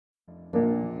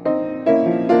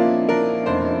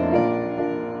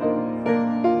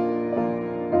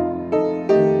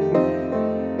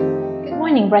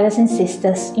brothers and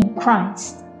sisters in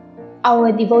Christ.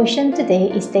 Our devotion today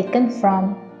is taken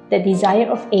from The Desire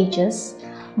of Ages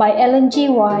by Ellen G.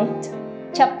 White,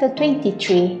 chapter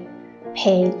 23,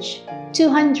 page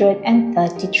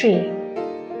 233.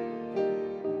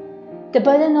 The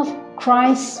burden of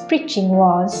Christ's preaching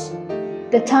was,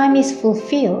 "The time is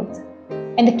fulfilled,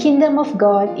 and the kingdom of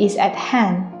God is at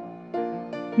hand.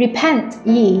 Repent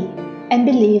ye, and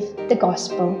believe the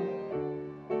gospel."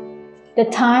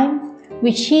 The time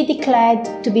which he declared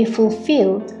to be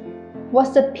fulfilled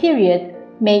was the period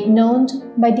made known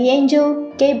by the angel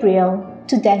Gabriel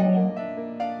to Daniel.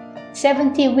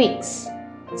 70 weeks,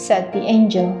 said the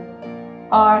angel,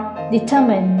 are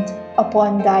determined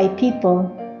upon thy people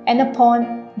and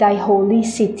upon thy holy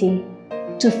city,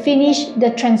 to finish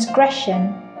the transgression,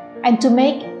 and to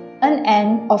make an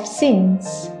end of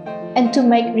sins, and to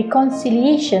make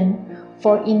reconciliation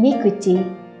for iniquity,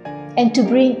 and to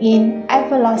bring in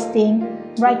everlasting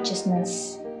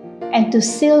righteousness, and to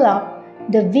seal up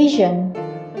the vision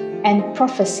and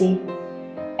prophecy,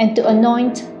 and to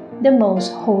anoint the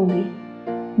most holy.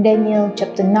 Daniel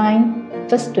chapter 9,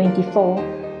 verse 24.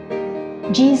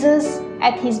 Jesus,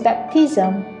 at his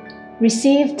baptism,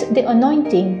 received the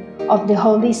anointing of the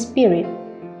Holy Spirit,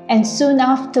 and soon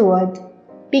afterward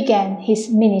began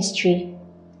his ministry.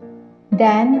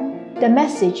 Then the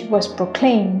message was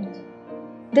proclaimed,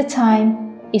 "The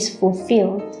time is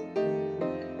fulfilled."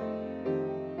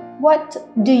 What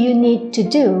do you need to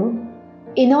do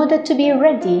in order to be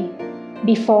ready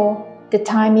before the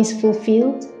time is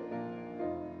fulfilled?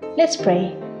 Let's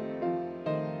pray.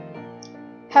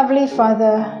 Heavenly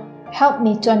Father, help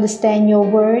me to understand your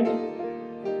word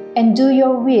and do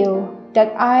your will,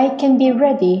 that I can be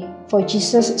ready for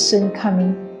Jesus' soon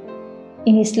coming.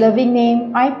 In his loving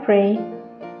name I pray.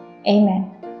 Amen.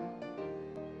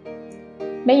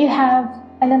 May you have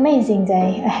an amazing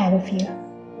day ahead of you.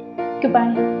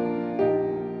 Goodbye.